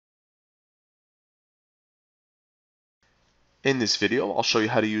In this video, I'll show you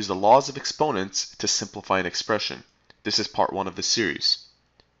how to use the laws of exponents to simplify an expression. This is part 1 of the series.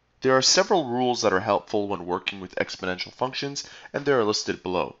 There are several rules that are helpful when working with exponential functions, and they are listed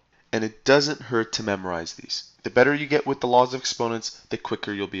below. And it doesn't hurt to memorize these. The better you get with the laws of exponents, the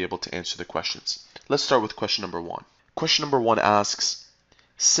quicker you'll be able to answer the questions. Let's start with question number 1. Question number 1 asks,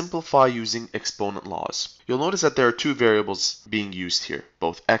 simplify using exponent laws. You'll notice that there are two variables being used here,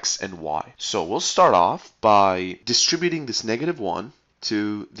 both x and y. So we'll start off by distributing this -1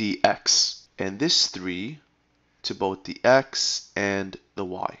 to the x, and this 3 to both the x and the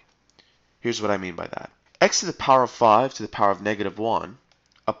y. Here's what I mean by that. X to the power of 5 to the power of -1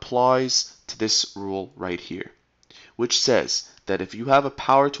 applies to this rule right here, which says that if you have a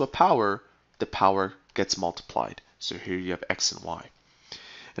power to a power, the power gets multiplied. So here you have x and y.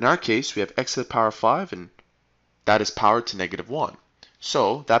 In our case, we have x to the power of 5, and that is powered to -1.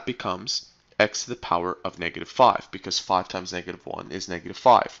 So that becomes x to the power of -5, because 5 times -1 is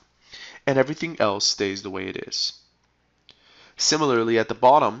 -5. And everything else stays the way it is. Similarly, at the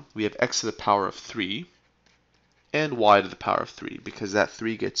bottom, we have x to the power of 3 and y to the power of 3, because that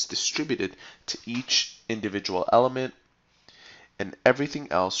 3 gets distributed to each individual element, and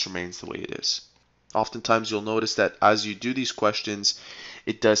everything else remains the way it is. Oftentimes you'll notice that as you do these questions,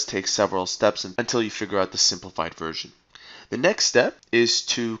 it does take several steps until you figure out the simplified version. The next step is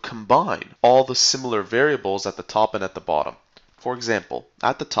to combine all the similar variables at the top and at the bottom. For example,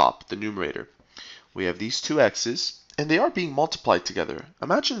 at the top, the numerator, we have these two x's, and they are being multiplied together.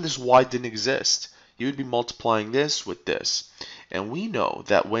 Imagine this y didn't exist. You would be multiplying this with this. And we know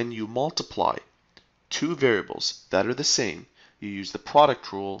that when you multiply two variables that are the same, you use the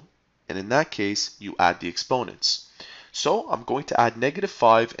product rule, and in that case, you add the exponents. So I'm going to add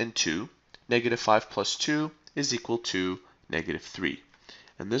 -5 and 2. -5 plus 2 is equal to -3.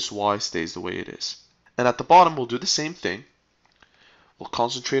 And this y stays the way it is. And at the bottom, we'll do the same thing. We'll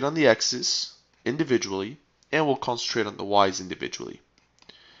concentrate on the x's individually, and we'll concentrate on the y's individually.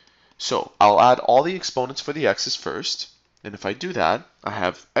 So I'll add all the exponents for the x's first. And if I do that, I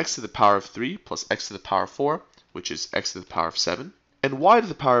have x to the power of 3 plus x to the power of 4, which is x to the power of 7. And y to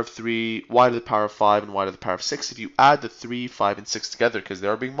the power of 3, y to the power of 5, and y to the power of 6, if you add the 3, 5, and 6 together because they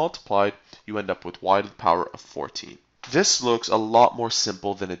are being multiplied, you end up with y to the power of 14. This looks a lot more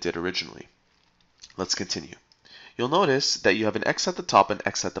simple than it did originally. Let's continue. You'll notice that you have an x at the top and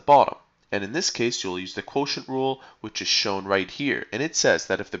x at the bottom. And in this case, you'll use the quotient rule, which is shown right here. And it says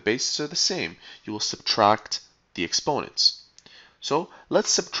that if the bases are the same, you will subtract the exponents. So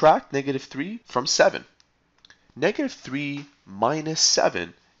let's subtract -3 from 7. -3 minus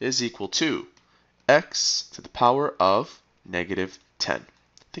 7 is equal to x to the power of -10.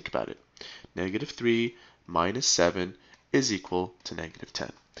 Think about it. -3 minus 7 is equal to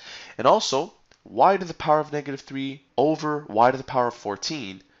 -10. And also, y to the power of -3 over y to the power of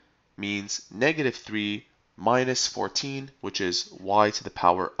 14 means -3 minus 14, which is y to the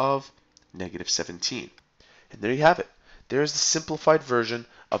power of -17. And there you have it. There's the simplified version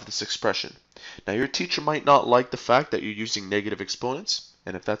of this expression. Now, your teacher might not like the fact that you're using negative exponents,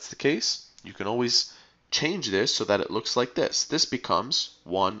 and if that's the case, you can always change this so that it looks like this. This becomes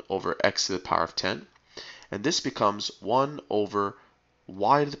 1 over x to the power of 10, and this becomes 1 over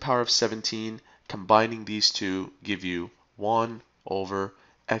y to the power of 17. Combining these two give you 1 over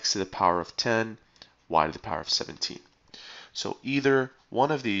x to the power of 10, y to the power of 17. So either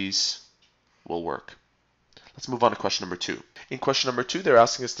one of these will work. Let's move on to question number 2. In question number 2, they're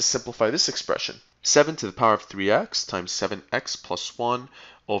asking us to simplify this expression. 7 to the power of 3x times 7x plus 1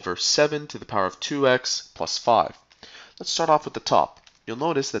 over 7 to the power of 2x plus 5. Let's start off with the top. You'll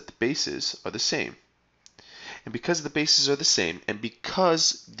notice that the bases are the same. And because the bases are the same, and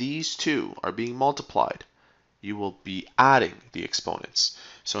because these two are being multiplied, you will be adding the exponents.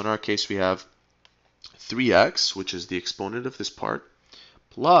 So in our case, we have 3x, which is the exponent of this part,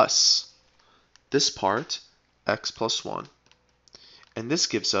 plus this part, x plus 1. And this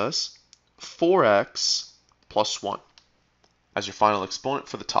gives us 4x plus 1 as your final exponent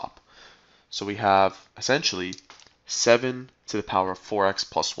for the top. So we have essentially 7 to the power of 4x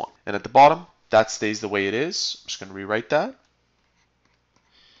plus 1. And at the bottom, that stays the way it is. I'm just going to rewrite that.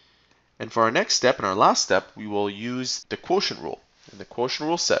 And for our next step and our last step, we will use the quotient rule. And the quotient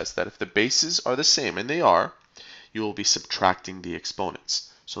rule says that if the bases are the same, and they are, you will be subtracting the exponents.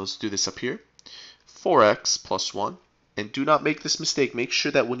 So let's do this up here. 4x plus 1. And do not make this mistake. Make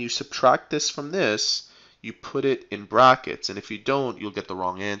sure that when you subtract this from this, you put it in brackets. And if you don't, you'll get the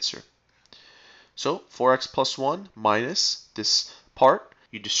wrong answer. So 4x plus 1 minus this part.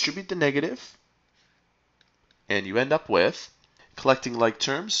 You distribute the negative, and you end up with, collecting like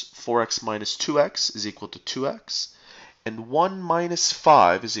terms, 4x minus 2x is equal to 2x. and 1 minus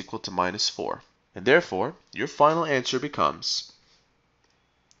 5 is equal to minus 4. And therefore, your final answer becomes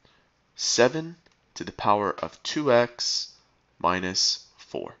 7 to the power of 2x minus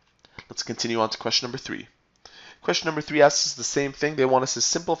 4. Let's continue on to question number 3. Question number 3 asks us the same thing. They want us to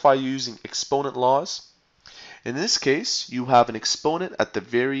simplify using exponent laws. In this case, you have an exponent at the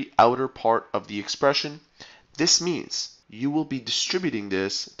very outer part of the expression. This means you will be distributing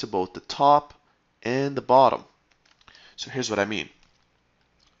this to both the top and the bottom. So here's what I mean.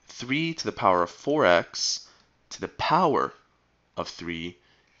 3 to the power of 4x to the power of 3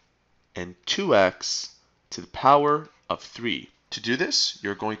 and 2x to the power of 3. To do this,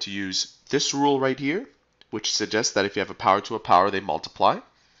 you're going to use this rule right here, which suggests that if you have a power to a power, they multiply.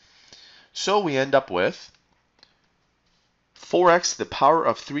 So we end up with 4x to the power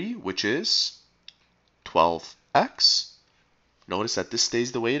of 3, which is 12x. Notice that this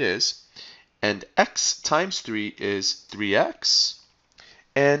stays the way it is. And x times 3 is 3x.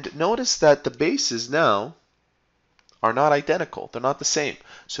 And notice that the bases now are not identical. They're not the same.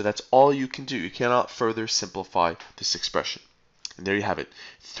 So that's all you can do. You cannot further simplify this expression. And there you have it.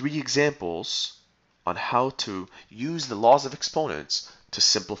 3 examples on how to use the laws of exponents to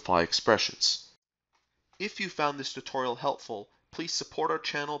simplify expressions. If you found this tutorial helpful, please support our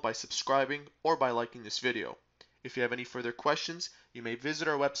channel by subscribing or by liking this video. If you have any further questions, you may visit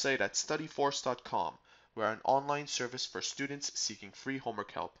our website at studyforce.com. We are an online service for students seeking free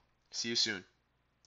homework help. See you soon.